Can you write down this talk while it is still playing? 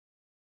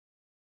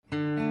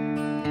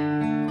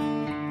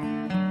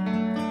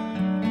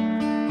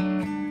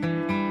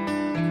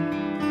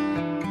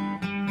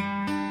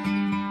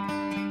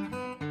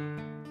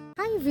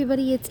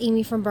everybody, it's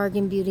Amy from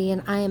Bargain Beauty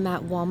and I am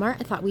at Walmart.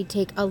 I thought we'd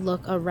take a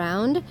look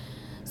around.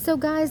 So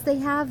guys, they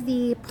have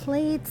the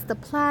plates, the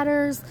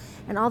platters,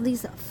 and all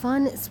these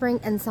fun spring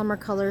and summer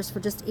colors for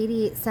just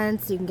 88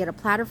 cents. You can get a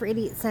platter for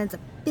 88 cents, a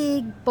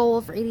big bowl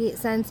for 88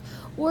 cents,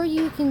 or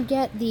you can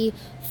get the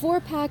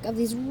 4-pack of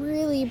these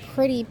really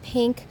pretty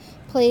pink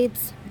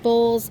plates,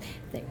 bowls,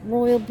 the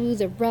royal blue,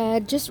 the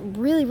red, just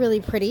really,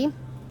 really pretty.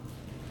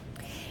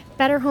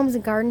 Better Homes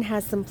and Garden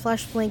has some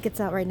plush blankets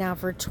out right now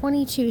for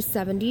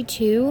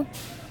 $22.72.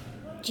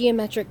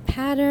 Geometric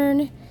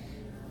pattern.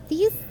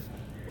 These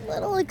a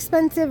little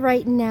expensive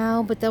right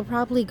now, but they'll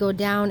probably go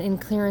down in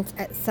clearance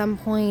at some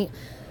point.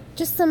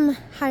 Just some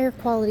higher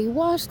quality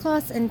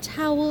washcloths and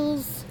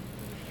towels.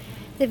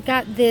 They've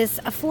got this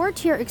a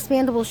 4-tier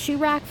expandable shoe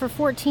rack for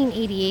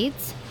 $14.88.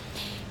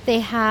 They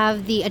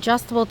have the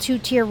adjustable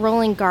 2-tier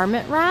rolling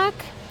garment rack.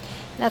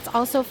 That's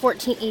also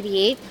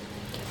 $14.88.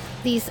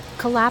 These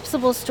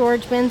collapsible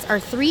storage bins are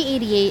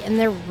 $3.88 and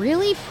they're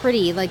really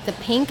pretty. Like the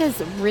pink is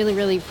really,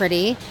 really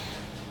pretty.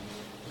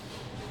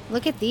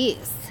 Look at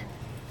these.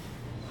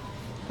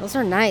 Those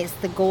are nice.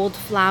 The gold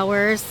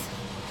flowers.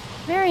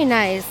 Very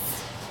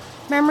nice.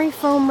 Memory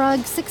foam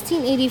rug,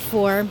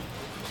 $16.84.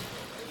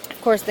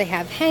 Of course, they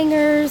have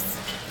hangers.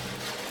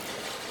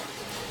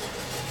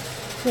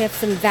 We have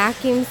some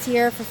vacuums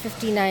here for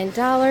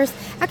 $59.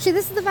 Actually,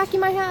 this is the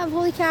vacuum I have.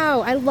 Holy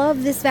cow. I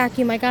love this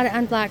vacuum. I got it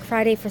on Black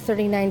Friday for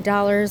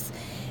 $39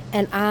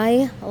 and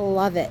I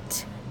love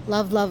it.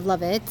 Love, love,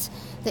 love it.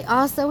 They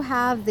also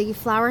have the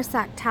flour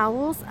sack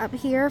towels up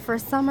here for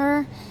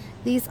summer.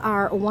 These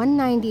are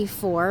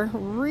 $1.94.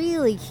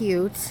 Really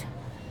cute.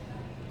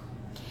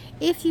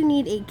 If you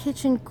need a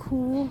kitchen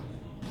tool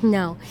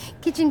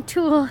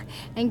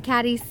and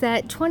caddy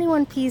set,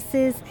 21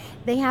 pieces.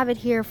 They have it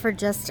here for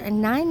just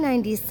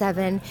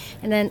 $9.97.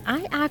 And then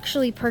I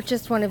actually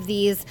purchased one of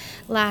these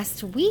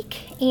last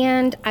week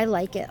and I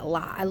like it a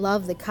lot. I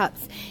love the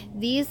cups.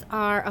 These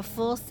are a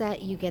full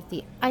set. You get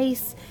the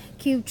ice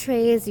cube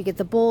trays, you get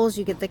the bowls,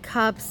 you get the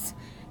cups.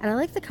 And I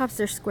like the cups,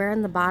 they're square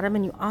on the bottom,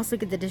 and you also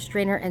get the dish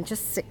drainer and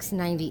just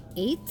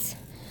 $6.98.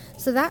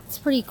 So that's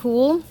pretty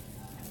cool.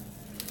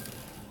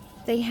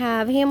 They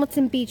have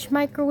Hamilton Beach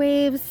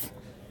microwaves,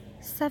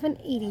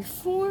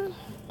 $7.84.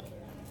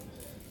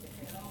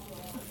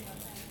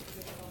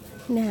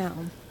 Now,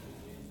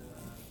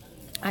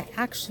 I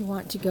actually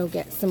want to go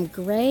get some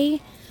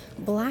gray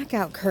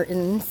blackout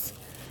curtains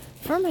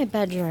for my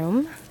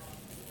bedroom.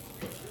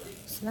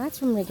 So that's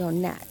where I'm going to go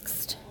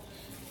next.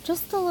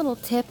 Just a little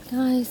tip,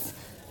 guys.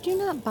 Do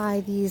not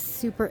buy these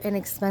super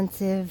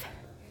inexpensive.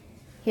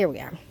 Here we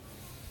are.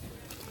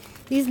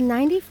 These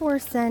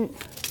 94-cent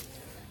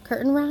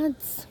curtain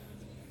rods,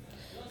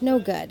 no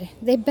good.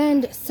 They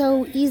bend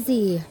so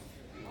easy.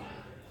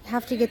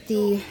 Have to get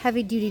the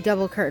heavy duty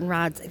double curtain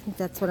rods. I think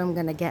that's what I'm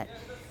gonna get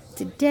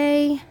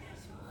today.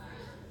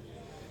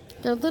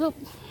 They're a little,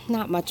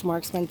 not much more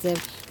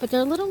expensive, but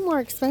they're a little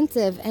more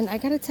expensive. And I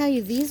gotta tell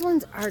you, these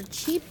ones are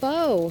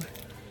cheapo.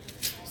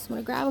 So I'm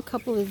gonna grab a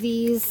couple of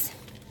these.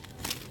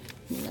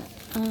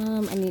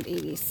 I need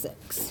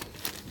 86.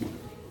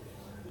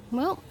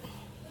 Well,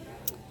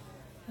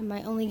 am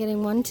I only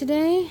getting one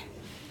today?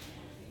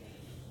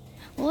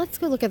 Well, let's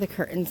go look at the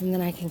curtains and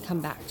then I can come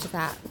back to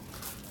that.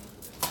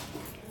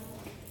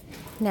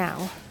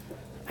 Now,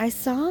 I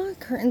saw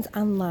curtains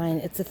online.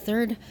 It's a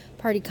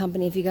third-party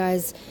company. If you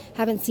guys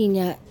haven't seen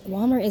yet,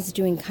 Walmart is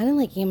doing kind of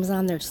like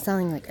Amazon. They're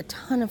selling like a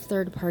ton of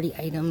third-party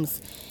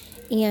items.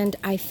 And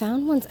I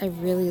found ones I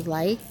really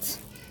liked.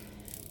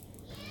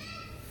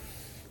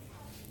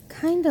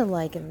 Kind of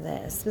like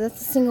this, but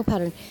that's a single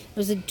pattern.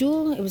 There's a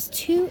dual, it was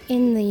 2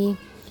 in the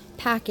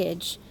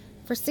package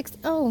for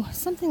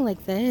something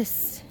like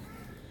this.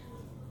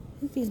 I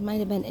think these might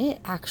have been it,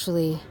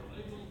 actually.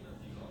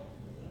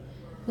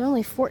 They're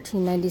only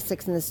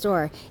 $14.96 in the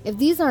store. If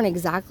these aren't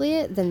exactly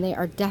it, then they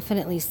are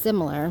definitely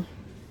similar.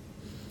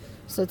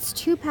 So it's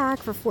 2-pack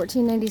for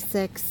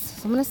 $14.96.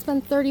 So I'm gonna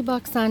spend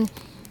 $30 on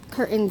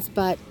curtains,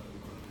 but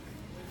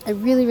I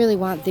really, really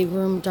want the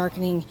room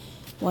darkening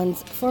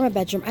ones for my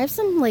bedroom. I have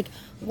some like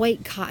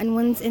white cotton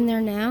ones in there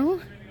now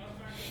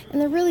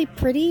and they're really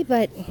pretty,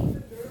 but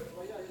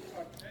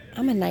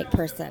I'm a night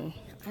person.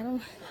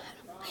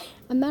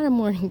 I'm not a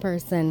morning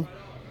person.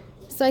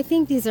 So I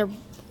think these are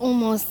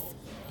almost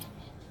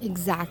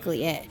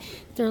exactly it.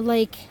 They're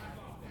like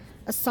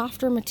a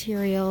softer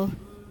material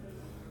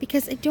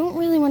because I don't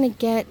really want to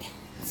get,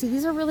 see,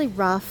 these are really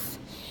rough,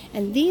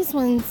 and these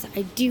ones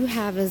I do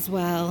have as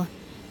well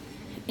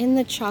in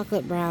the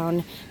chocolate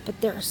brown, but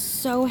they're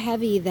so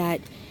heavy that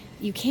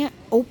you can't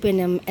open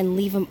them and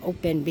leave them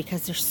open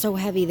because they're so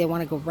heavy they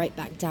want to go right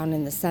back down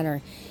in the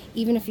center,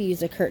 even if you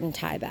use a curtain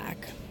tie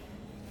back.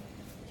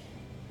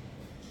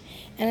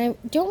 And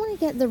I don't want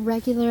to get the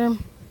regular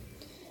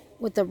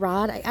with the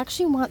rod. I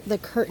actually want the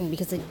curtain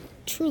because I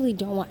truly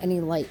don't want any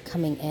light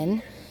coming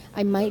in.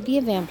 I might be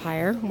a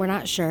vampire, we're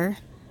not sure.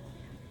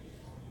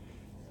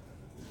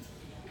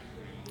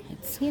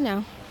 It's, you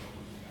know,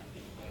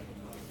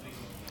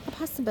 a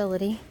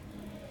possibility.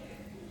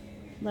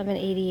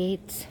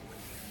 $11.88.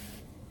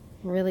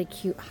 Really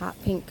cute hot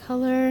pink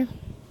color.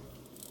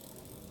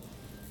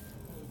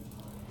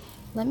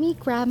 Let me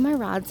grab my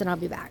rods and I'll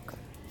be back.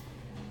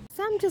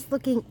 So I'm just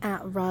looking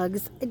at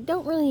rugs. I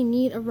don't really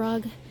need a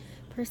rug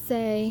per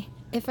se.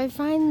 If I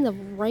find the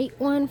right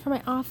one for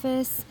my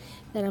office,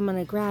 then I'm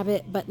gonna grab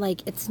it, but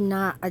like it's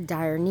not a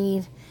dire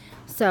need.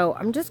 So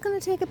I'm just gonna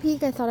take a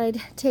peek. I thought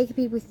I'd take a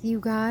peek with you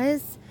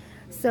guys.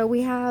 So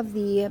we have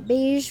the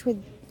beige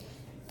with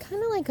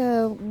kind of like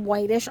a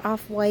whitish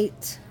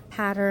off-white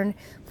pattern,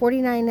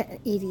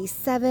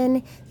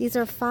 $49.87. These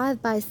are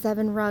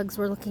 5x7 rugs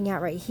we're looking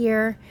at right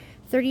here.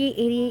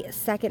 $38.80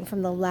 second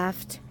from the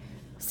left,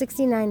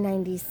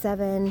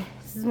 $69.97.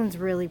 This one's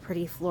really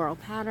pretty floral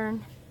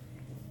pattern.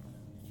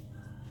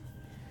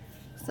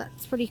 So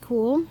that's pretty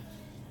cool.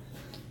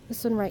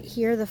 This one right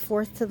here, the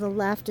fourth to the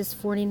left, is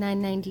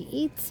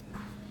 $49.98.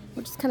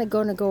 We're just kind of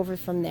going to go over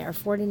from there.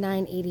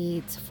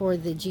 $49.88 for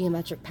the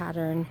geometric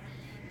pattern.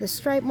 The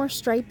stripe, more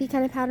stripey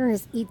kind of pattern,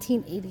 is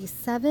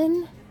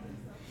 $18.87.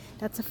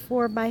 That's a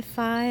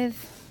 4x5.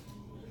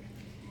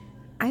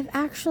 I've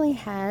actually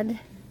had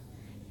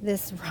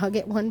this rug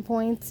at one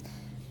point.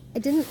 I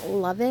didn't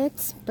love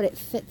it, but it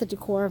fit the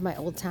decor of my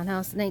old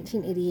townhouse.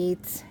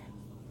 $19.88.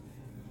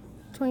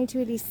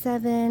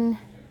 $22.87.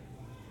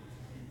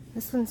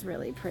 This one's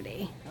really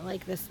pretty. I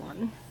like this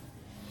one.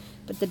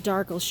 But the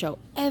dark will show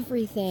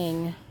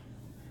everything.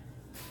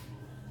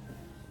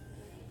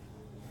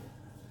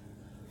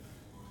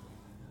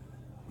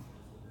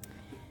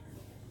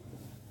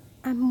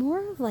 I'm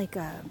more of like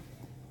a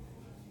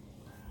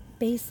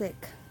basic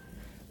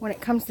when it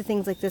comes to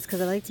things like this,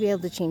 because I like to be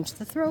able to change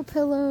the throw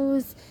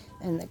pillows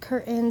and the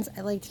curtains.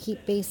 I like to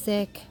keep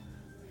basic.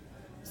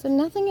 So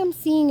nothing I'm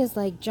seeing is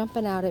like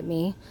jumping out at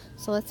me.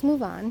 So let's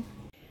move on.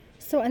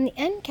 So on the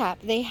end cap,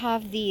 they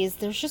have these.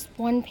 There's just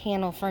one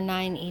panel for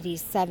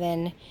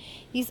 $9.87.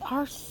 These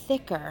are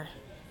thicker.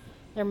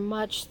 They're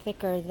much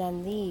thicker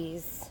than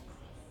these.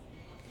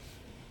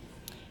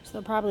 So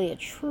they're probably a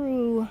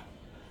true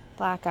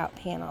blackout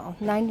panel.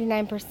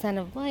 99%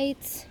 of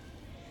light.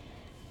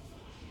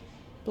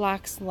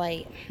 Blocks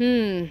light.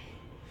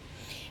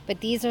 But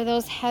these are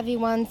those heavy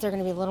ones. They're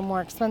going to be a little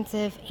more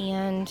expensive,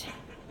 and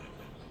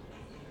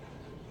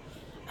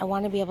I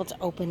want to be able to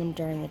open them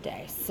during the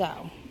day.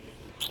 So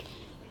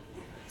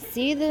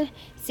see,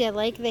 I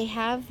like they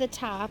have the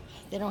top.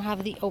 They don't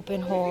have the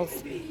open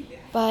holes,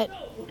 but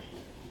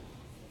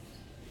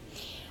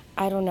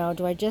I don't know.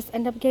 Do I just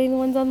end up getting the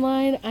ones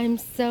online? I'm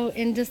so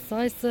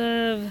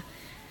indecisive.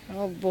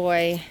 Oh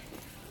boy.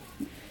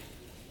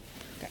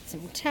 Got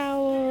some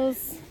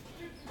towels.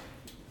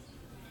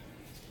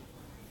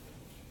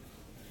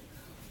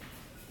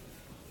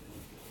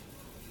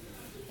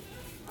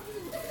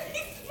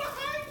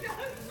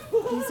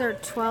 These are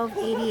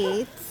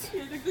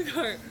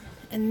 $12.88.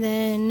 And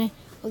then,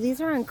 well, these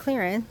are on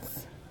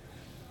clearance.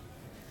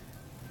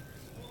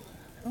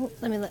 Oh,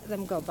 let me let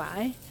them go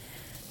by.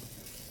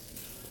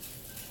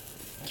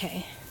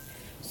 Okay,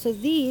 so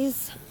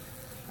these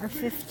are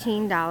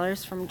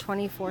 $15 from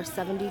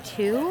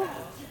 $24.72.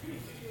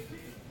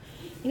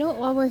 You know what,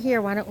 while we're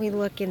here, why don't we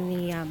look in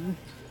the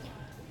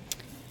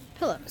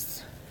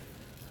pillows.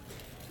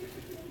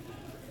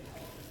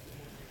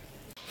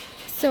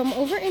 So I'm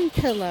over in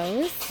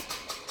pillows.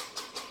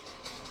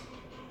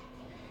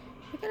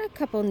 We got a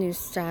couple new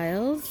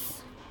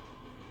styles.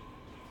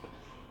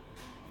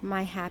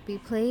 My Happy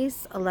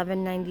Place,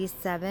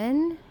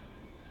 $11.97.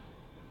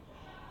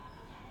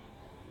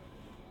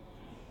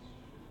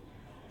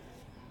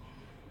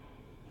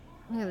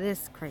 Look at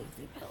this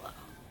crazy pillow.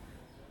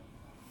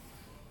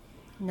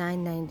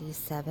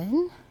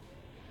 $9.97.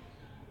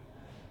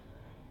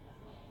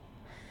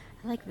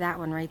 I like that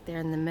one right there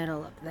in the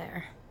middle up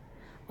there.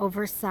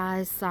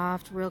 Oversized,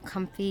 soft, real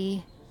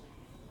comfy.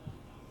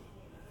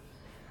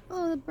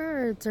 Oh, the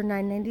birds are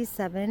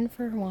 $9.97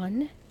 for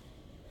one.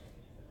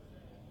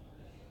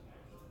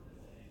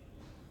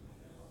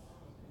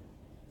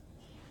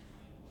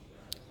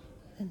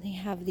 Then they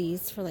have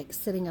these for like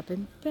sitting up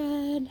in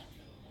bed,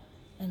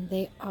 and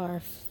they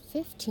are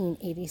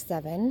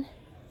 $15.87.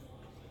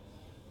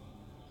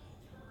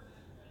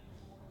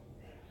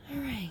 All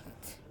right.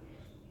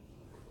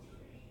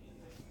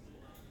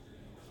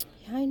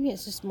 Behind me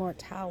it's just more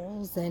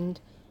towels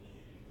and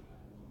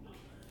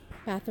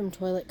bathroom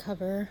toilet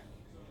cover.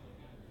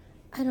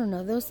 I don't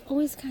know, those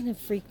always kind of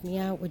freak me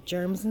out with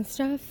germs and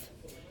stuff,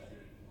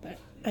 but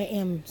I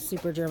am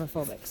super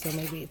germophobic, so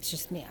maybe it's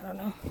just me, I don't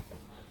know.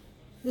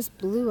 This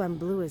blue on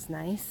blue is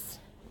nice.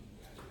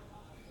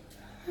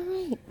 All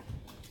right,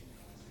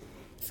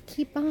 let's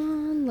keep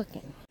on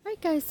looking. All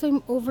right guys, so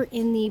I'm over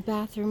in the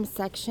bathroom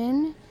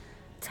section.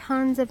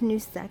 Tons of new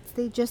sets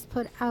they just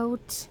put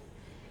out.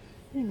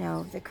 You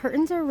know, the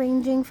curtains are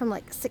ranging from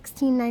like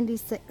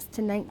 $16.96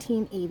 to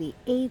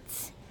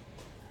 $19.88.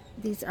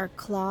 These are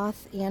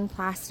cloth and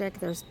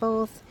plastic. There's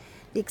both.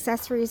 The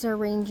accessories are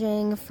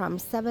ranging from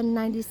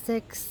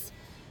 $7.96,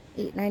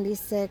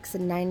 $8.96,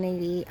 and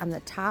 $9.98 on the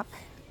top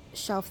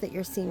shelf that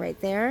you're seeing right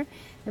there.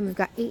 And we've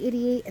got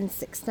 $8.88 and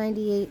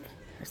 $6.98,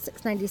 or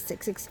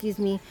 $6.96, excuse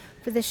me,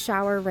 for the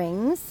shower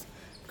rings.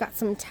 Got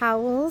some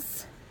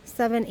towels,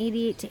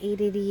 $7.88 to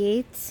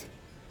 $8.88.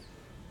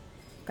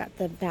 Got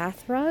the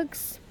bath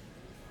rugs,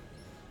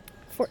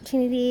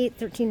 $14.88,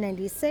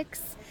 $13.96.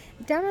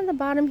 Down on the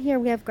bottom here,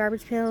 we have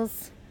garbage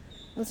pails.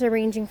 Those are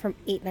ranging from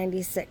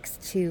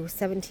 $8.96 to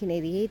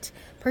 $17.88.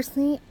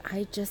 Personally,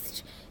 I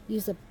just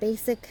use a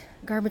basic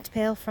garbage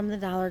pail from the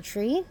Dollar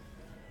Tree.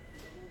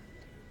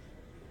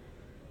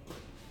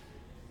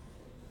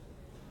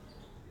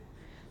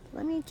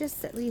 Let me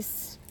just at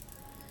least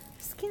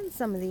scan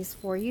some of these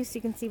for you so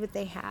you can see what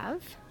they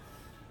have.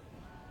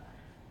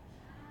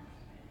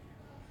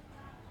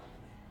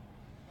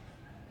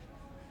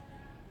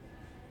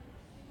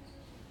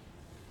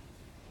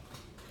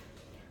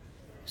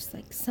 There's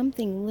like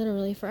something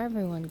literally for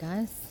everyone,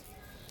 guys.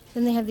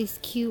 Then they have these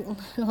cute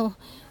little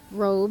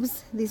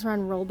robes. These are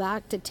on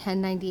rollback to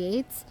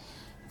 $10.98.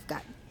 We've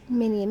got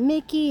Minnie and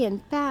Mickey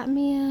and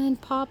Batman,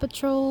 Paw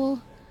Patrol,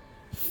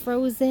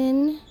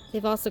 Frozen.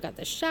 They've also got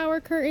the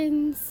shower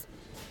curtains.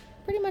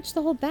 Pretty much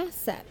the whole bath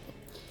set.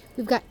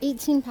 We've got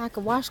 18-pack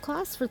of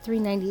washcloths for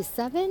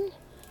 $3.97.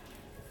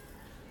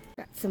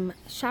 Got some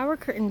shower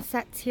curtain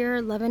sets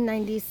here,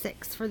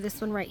 $11.96 for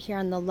this one right here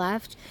on the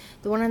left.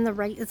 The one on the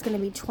right is going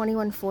to be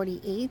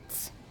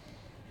 $21.48.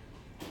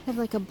 Have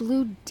like a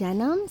blue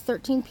denim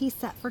 13-piece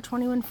set for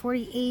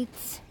 $21.48.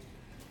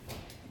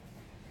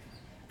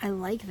 I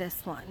like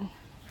this one.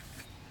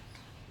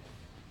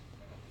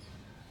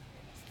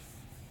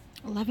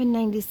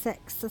 $11.96.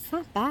 It's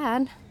not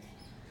bad.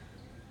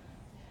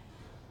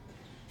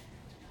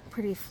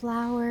 Pretty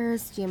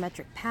flowers,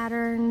 geometric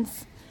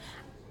patterns.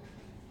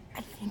 I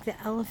think the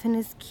elephant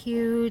is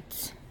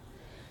cute.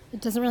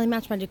 It doesn't really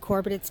match my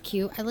decor, but it's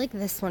cute. I like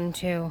this one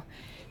too.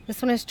 This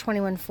one is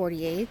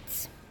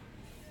 $21.48.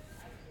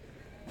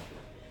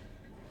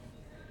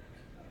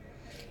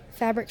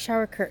 Fabric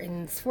shower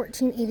curtains,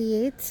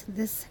 $14.88.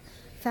 This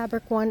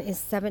fabric one is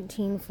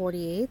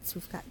 $17.48. So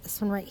we've got this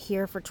one right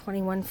here for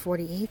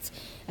 $21.48.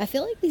 I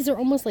feel like these are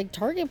almost like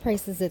Target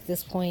prices at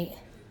this point.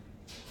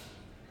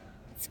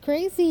 It's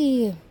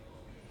crazy.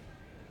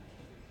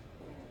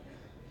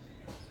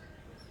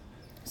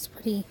 It's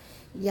pretty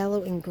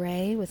yellow and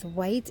gray with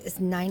white is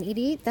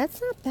 $9.88.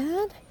 That's not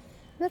bad.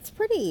 That's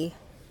pretty.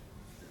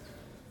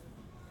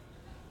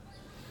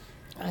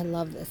 I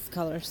love this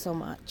color so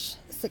much.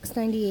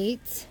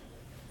 $6.98.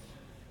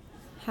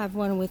 Have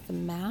one with the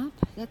map.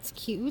 That's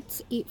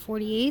cute.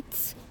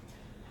 $8.48.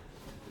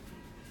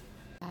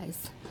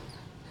 Guys,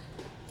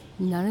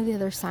 none of the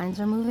other signs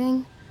are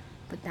moving,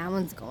 but that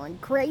one's going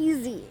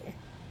crazy.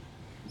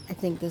 I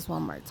think this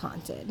Walmart's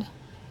haunted.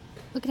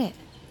 Look at it.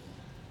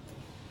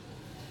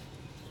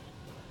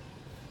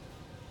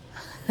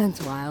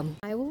 That's wild.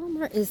 My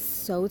Walmart is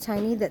so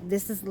tiny that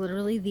this is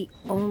literally the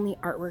only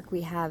artwork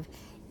we have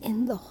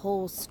in the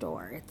whole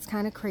store. It's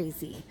kind of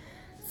crazy.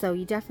 So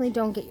you definitely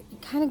don't get, you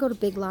kind of go to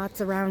Big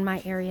Lots around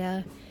my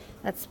area.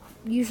 That's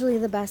usually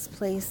the best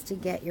place to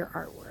get your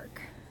artwork.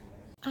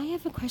 I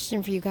have a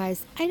question for you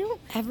guys. I don't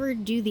ever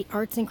do the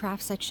arts and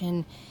crafts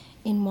section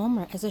in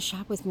Walmart as a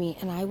shop with me,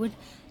 and I would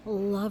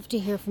love to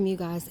hear from you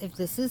guys if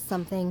this is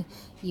something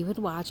you would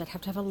watch. I'd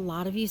have to have a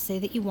lot of you say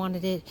that you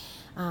wanted it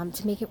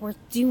to make it worth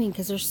doing,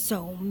 because there's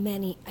so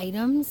many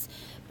items.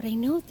 But I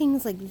know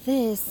things like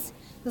this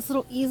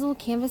little easel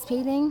canvas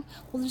painting,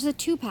 well, there's a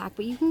 2-pack,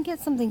 but you can get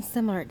something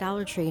similar at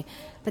Dollar Tree.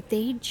 But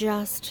they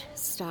just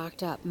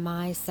stocked up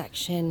my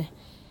section,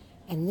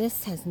 and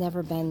this has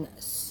never been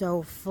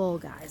so full,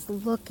 guys.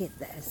 Look at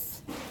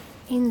this.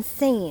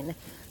 Insane.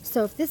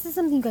 So if this is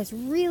something you guys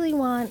really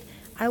want,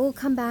 I will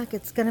come back.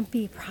 It's gonna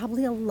be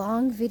probably a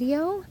long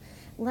video.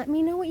 Let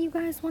me know what you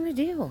guys want to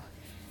do.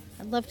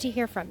 I'd love to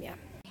hear from you.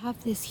 I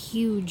have this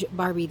huge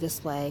Barbie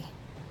display.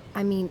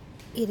 I mean,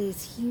 it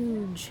is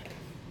huge.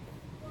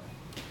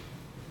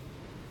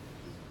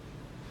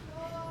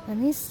 Let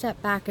me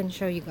step back and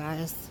show you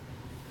guys.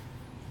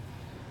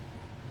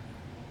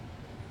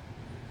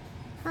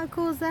 How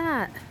cool is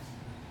that?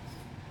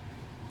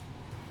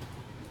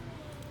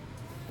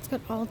 It's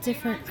got all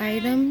different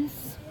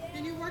items.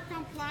 Can you work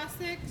on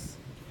plastics?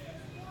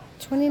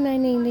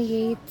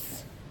 $29.98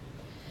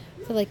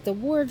 for like the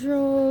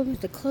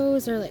wardrobe. The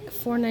clothes are like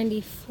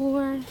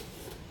 $4.94.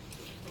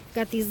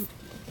 Got these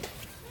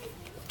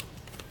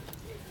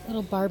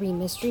little Barbie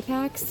mystery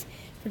packs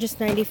for just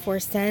 94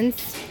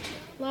 cents.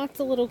 Lots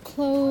of little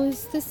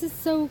clothes. This is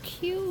so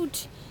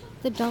cute.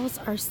 The dolls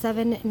are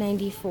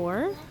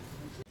 $7.94.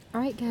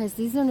 Alright guys,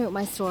 these are new at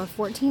my store.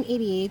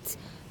 $14.88.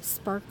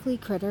 Sparkly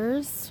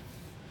critters.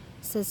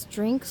 It says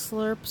drink,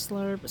 slurp,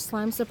 slurp,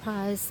 slime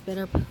surprise,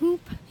 bitter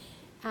poop,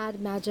 add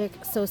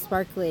magic, so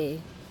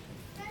sparkly.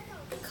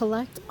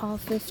 Collect all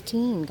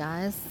 15,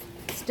 guys.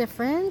 It's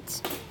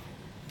different.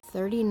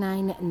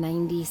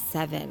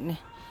 $39.97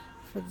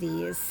 for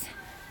these.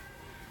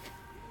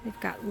 They've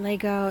got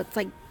Lego. It's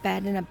like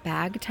bed in a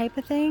bag type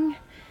of thing.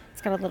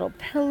 It's got a little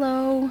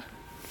pillow.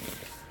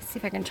 Let's see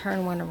if I can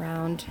turn one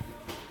around.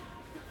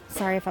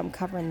 Sorry if I'm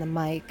covering the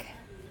mic.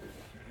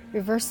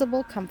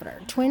 Reversible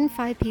comforter. Twin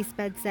 5-piece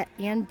bed set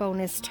and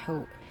bonus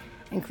tote.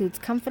 Includes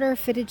comforter,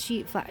 fitted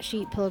sheet, flat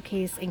sheet,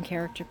 pillowcase, and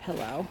character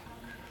pillow.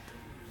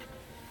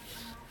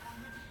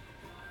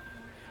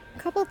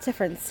 couple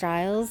different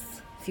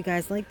styles. If you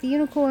guys like the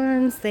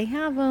unicorns, they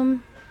have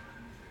them.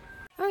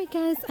 Alright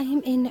guys, I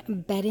am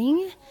in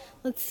bedding.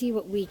 Let's see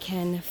what we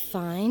can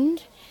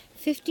find.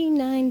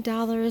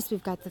 $59.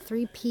 We've got the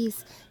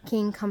 3-piece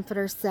king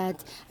comforter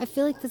set. I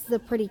feel like this is a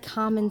pretty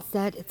common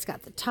set. It's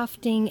got the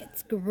tufting,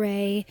 it's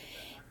gray.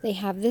 They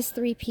have this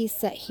 3-piece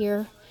set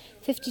here,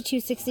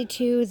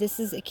 $52.62. This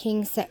is a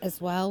king set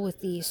as well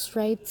with the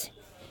striped.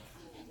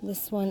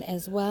 This one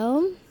as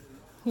well.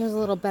 Here's a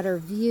little better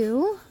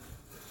view.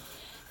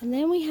 And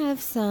then we have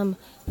some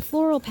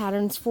floral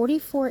patterns,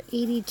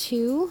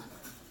 $44.82.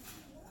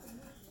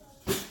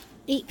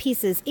 8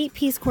 pieces,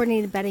 8-piece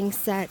coordinated bedding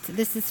set.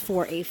 This is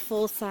for a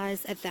full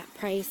size at that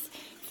price,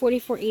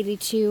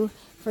 $44.82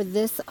 for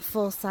this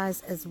full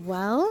size as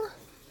well.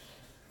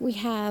 We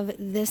have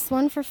this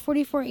one for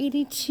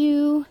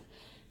 $44.82.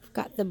 We've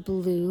got the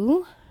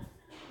blue,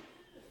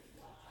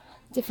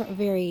 different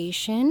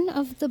variation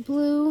of the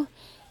blue,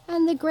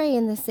 and the gray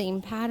in the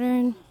same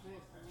pattern.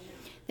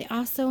 They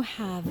also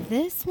have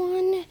this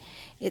one.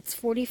 It's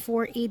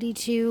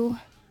 $44.82.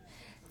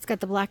 It's got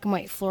the black and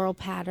white floral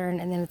pattern,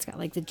 and then it's got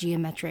like the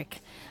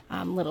geometric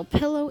little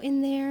pillow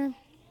in there.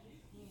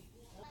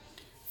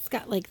 It's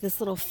got like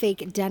this little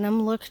fake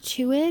denim look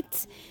to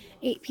it.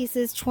 8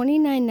 pieces,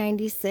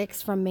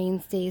 $29.96 from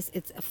Mainstays.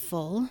 It's a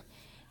full.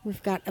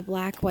 We've got a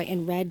black, white,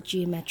 and red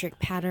geometric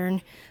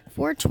pattern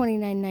for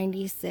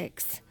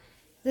 $29.96.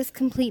 This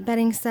complete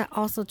bedding set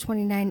also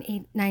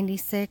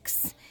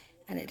 $29.96,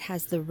 and it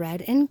has the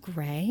red and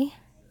gray.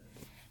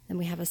 Then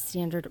we have a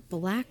standard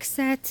black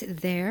set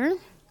there.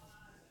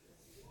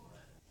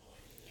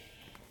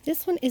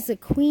 This one is a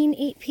queen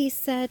 8-piece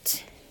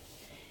set.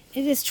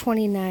 It is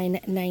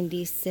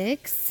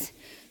 $29.96.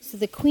 So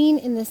the queen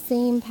in the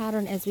same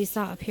pattern as we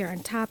saw up here on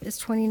top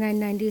is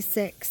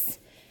 $29.96.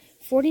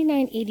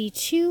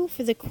 $49.82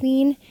 for the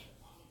queen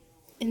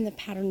in the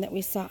pattern that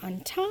we saw on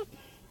top.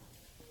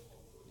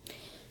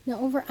 Now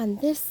over on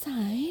this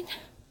side,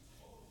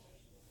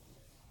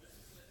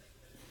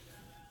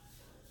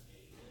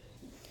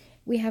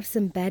 we have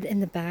some bed in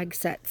the bag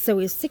sets. So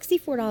it's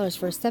 $64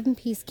 for a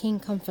 7-piece king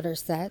comforter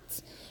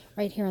set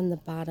right here on the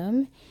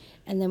bottom.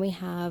 And then we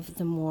have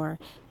the more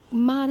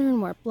modern,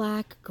 more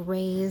black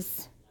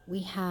grays.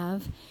 We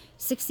have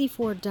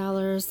 $64,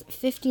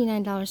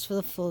 $59 for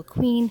the full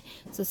queen,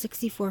 so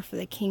 $64 for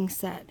the king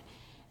set.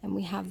 And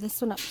we have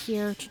this one up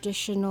here,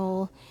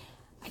 traditional.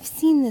 I've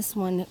seen this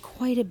one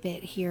quite a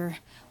bit here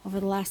over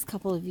the last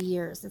couple of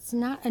years. It's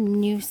not a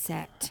new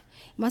set.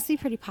 It must be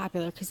pretty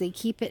popular because they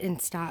keep it in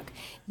stock.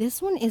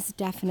 This one is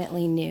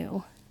definitely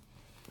new.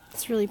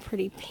 It's really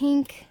pretty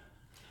pink.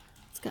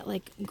 It's got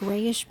like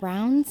grayish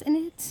browns in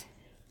it.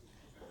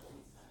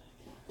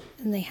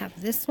 And they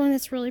have this one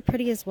that's really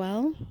pretty as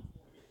well.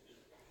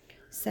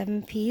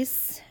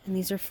 7-piece, and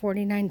these are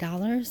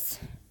 $49.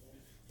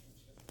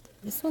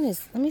 This one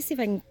is, let me see if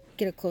I can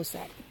get a close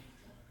up.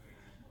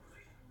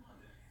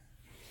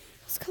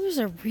 These colors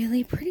are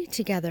really pretty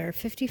together.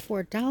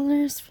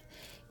 $54.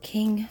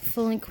 King,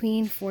 full and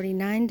queen,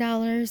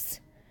 $49.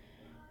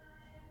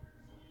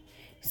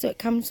 So it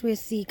comes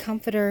with the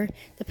comforter,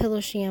 the pillow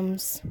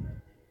shams,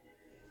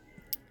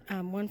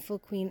 1 full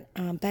queen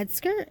bed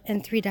skirt,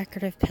 and 3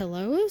 decorative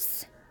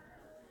pillows.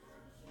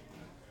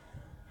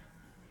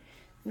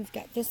 We've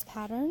got this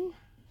pattern.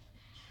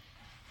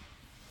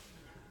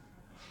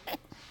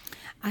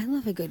 I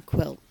love a good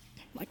quilt.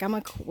 Like, I'm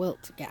a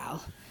quilt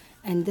gal.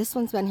 And this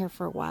one's been here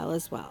for a while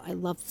as well. I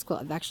love this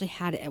quilt. I've actually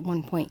had it at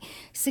one point.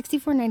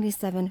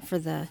 $64.97 for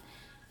the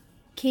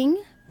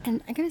king.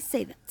 And I gotta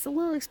say, that's a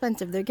little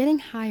expensive. They're getting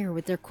higher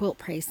with their quilt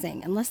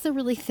pricing. Unless they're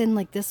really thin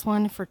like this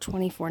one for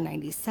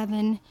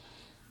 $24.97.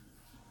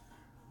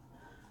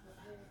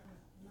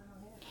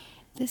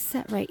 This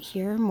set right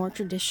here, more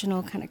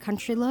traditional kind of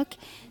country look,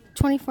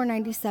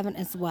 $24.97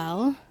 as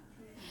well.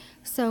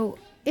 So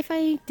if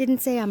I didn't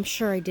say, I'm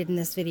sure I did in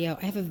this video,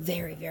 I have a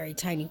very, very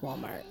tiny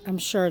Walmart. I'm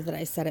sure that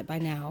I said it by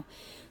now.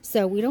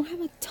 So we don't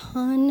have a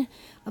ton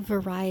of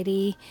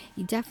variety.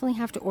 You definitely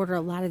have to order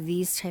a lot of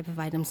these type of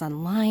items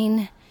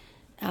online.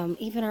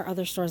 Even our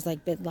other stores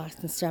like Bid Lost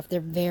and stuff,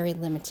 they're very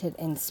limited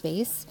in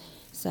space.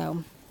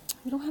 So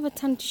we don't have a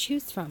ton to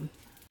choose from.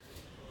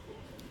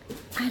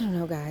 I don't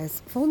know,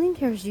 guys. Folding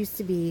chairs used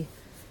to be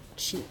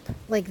cheap.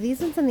 Like these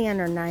ones in the end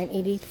are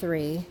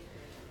 $9.83.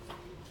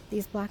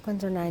 These black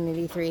ones are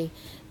 $9.83.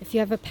 If you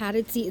have a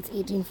padded seat, it's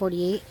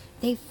 $18.48.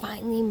 They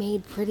finally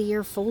made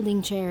prettier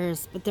folding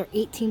chairs, but they're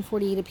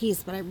 $18.48 a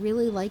piece. But I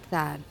really like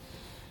that.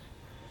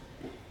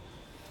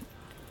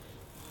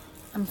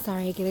 I'm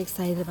sorry, I get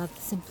excited about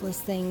the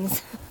simplest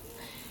things.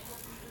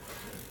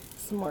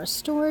 Some more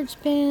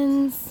storage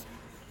bins.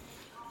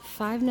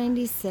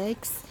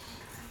 $5.96.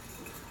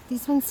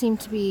 These ones seem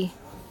to be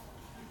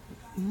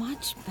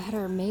much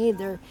better made.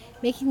 They're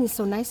making these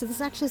so nice. So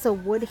this actually is a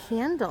wood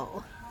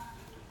handle.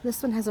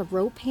 This one has a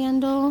rope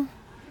handle.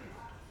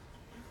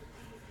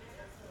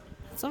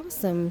 It's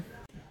awesome.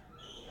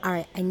 All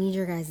right, I need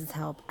your guys'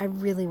 help. I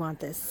really want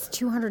this. It's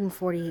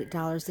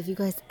 $248. If you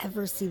guys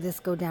ever see this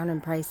go down in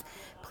price,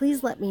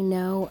 please let me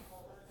know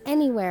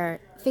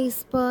anywhere.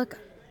 Facebook,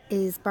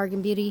 is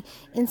Bargain Beauty.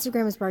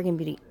 Instagram is Bargain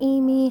Beauty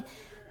Amy.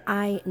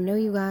 I know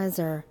you guys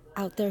are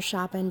out there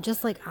shopping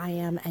just like I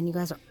am, and you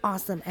guys are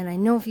awesome. And I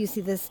know if you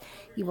see this,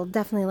 you will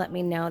definitely let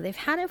me know. They've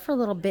had it for a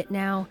little bit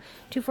now.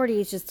 $248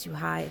 is just too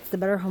high. It's the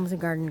Better Homes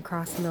and Garden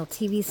Cross Mill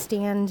TV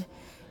stand.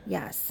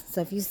 Yes,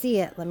 so if you see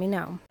it, let me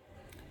know.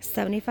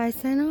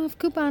 75% off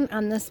coupon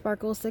on the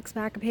Sparkle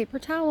 6-pack of paper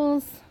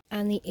towels.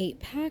 On the 8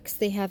 packs,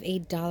 they have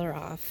 $1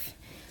 off.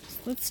 So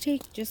let's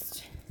take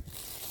just,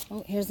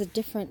 oh, here's a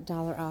different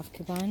 $1 off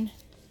coupon.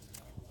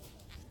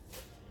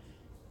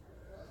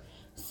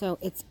 So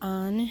it's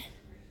on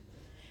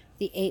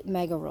the 8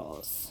 mega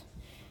rolls.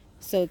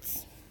 So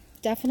it's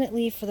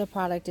definitely for the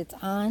product it's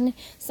on.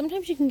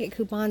 Sometimes you can get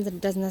coupons and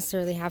it doesn't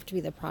necessarily have to be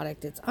the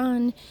product it's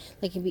on.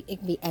 Like it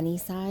can be any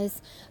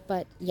size.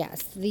 But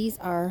yes, these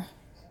are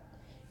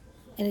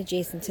and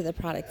adjacent to the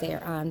product they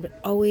are on. But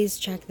always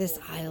check this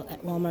aisle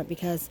at Walmart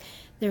because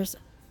there's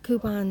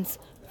coupons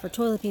for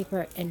toilet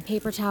paper and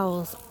paper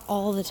towels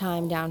all the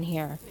time down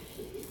here.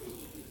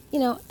 You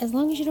know, as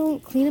long as you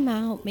don't clean them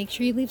out, make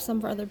sure you leave some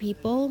for other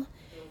people.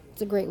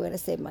 It's a great way to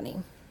save money.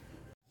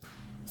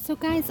 So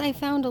guys, I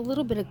found a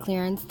little bit of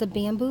clearance. The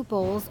bamboo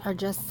bowls are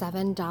just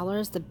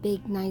 $7. The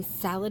big, nice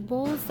salad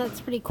bowls. That's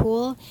pretty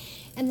cool.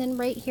 And then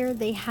right here,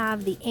 they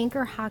have the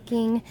Anchor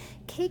Hocking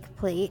cake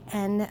plate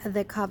and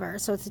the cover.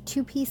 So it's a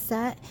 2-piece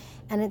set,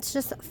 and it's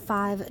just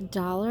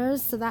 $5.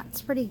 So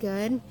that's pretty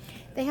good.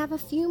 They have a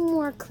few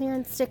more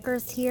clearance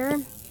stickers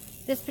here.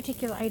 This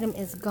particular item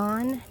is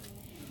gone.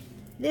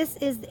 This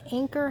is the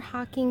Anchor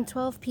Hocking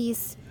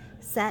 12-piece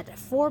set,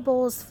 4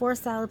 bowls, 4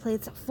 salad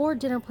plates, 4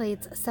 dinner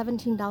plates,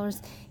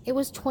 $17. It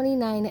was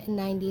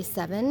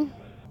 $29.97.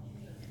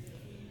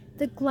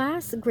 The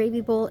glass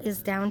gravy bowl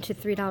is down to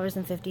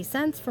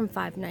 $3.50 from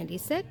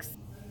 $5.96.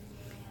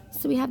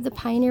 So we have the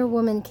Pioneer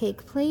Woman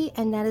cake plate,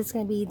 and that is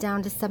going to be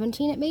down to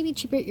 $17. It may be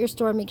cheaper at your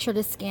store. Make sure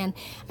to scan.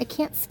 I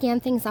can't scan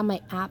things on my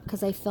app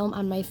because I film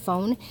on my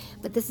phone,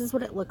 but this is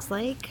what it looks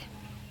like.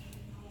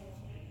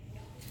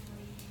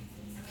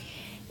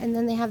 And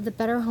then they have the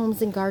Better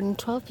Homes and Garden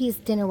 12-piece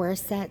dinnerware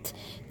set,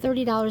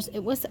 $30.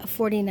 It was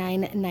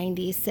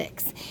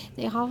 $49.96.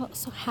 They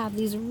also have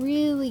these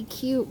really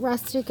cute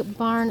rustic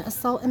barn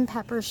salt and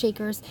pepper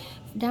shakers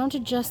down to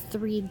just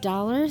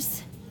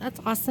 $3. That's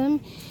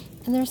awesome.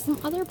 And there's some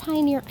other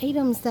Pioneer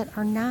items that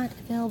are not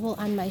available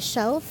on my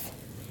shelf.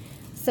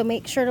 So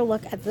make sure to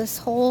look at this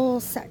whole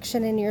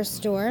section in your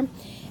store.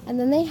 And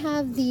then they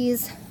have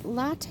these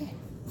latte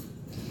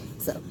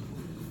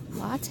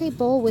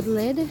bowl with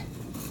lid.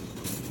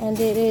 And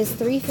it is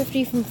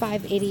 $3.50 from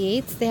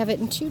 $5.88. They have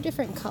it in 2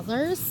 different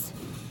colors.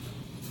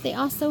 They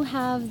also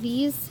have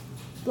these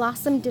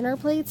Blossom dinner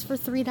plates for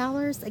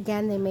 $3.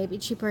 Again, they may be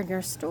cheaper in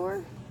your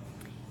store.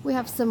 We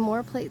have some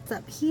more plates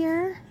up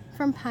here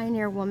from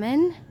Pioneer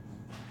Woman.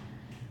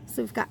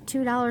 So we've got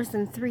 $2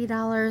 and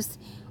 $3.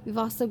 We've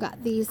also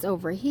got these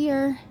over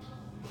here.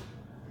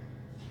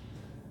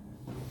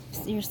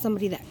 So you're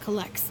somebody that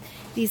collects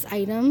these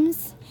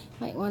items.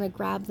 Might want to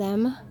grab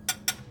them.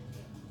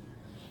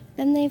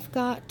 Then they've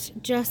got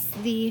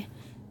just the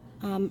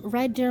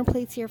red dinner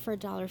plates here for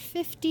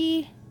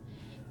 $1.50.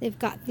 They've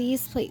got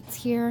these plates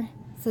here.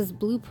 It says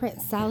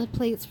Blueprint salad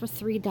plates for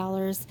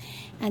 $3.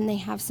 And they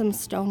have some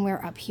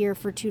stoneware up here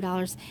for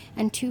 $2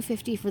 and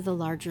 $2.50 for the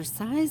larger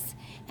size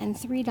and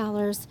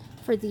 $3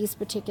 for these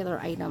particular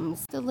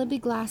items. The Libby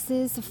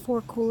glasses,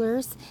 4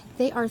 coolers,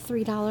 they are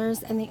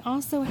 $3. And they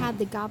also have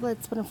the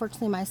goblets, but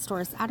unfortunately my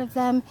store is out of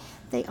them.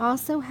 They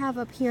also have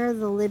up here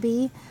the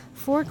Libby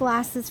 4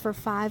 glasses for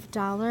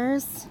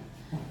 $5.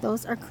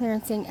 Those are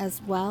clearancing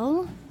as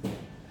well.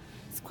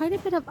 It's quite a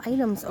bit of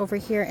items over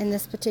here in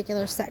this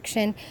particular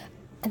section.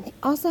 And they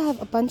also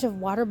have a bunch of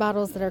water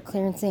bottles that are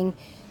clearancing.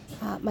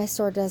 My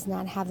store does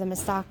not have them in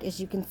stock, as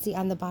you can see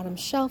on the bottom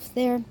shelf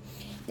there.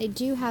 They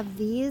do have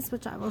these,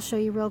 which I will show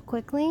you real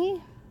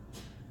quickly.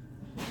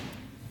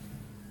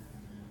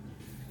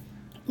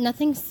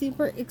 Nothing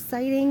super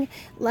exciting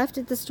left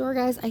at the store,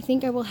 guys. I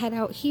think I will head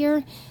out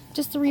here.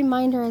 Just a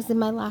reminder, as in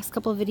my last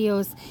couple of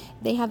videos,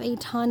 they have a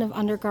ton of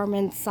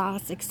undergarments,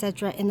 socks,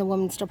 etc. in the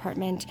women's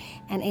department,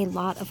 and a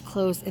lot of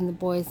clothes in the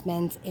boys,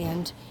 men's,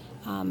 and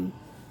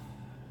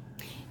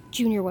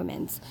junior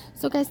women's.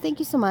 So guys, thank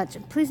you so much.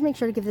 Please make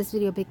sure to give this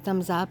video a big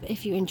thumbs up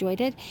if you enjoyed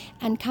it,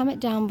 and comment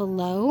down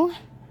below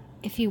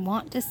if you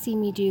want to see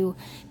me do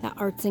the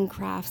arts and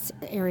crafts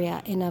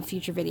area in a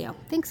future video.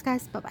 Thanks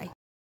guys, bye bye.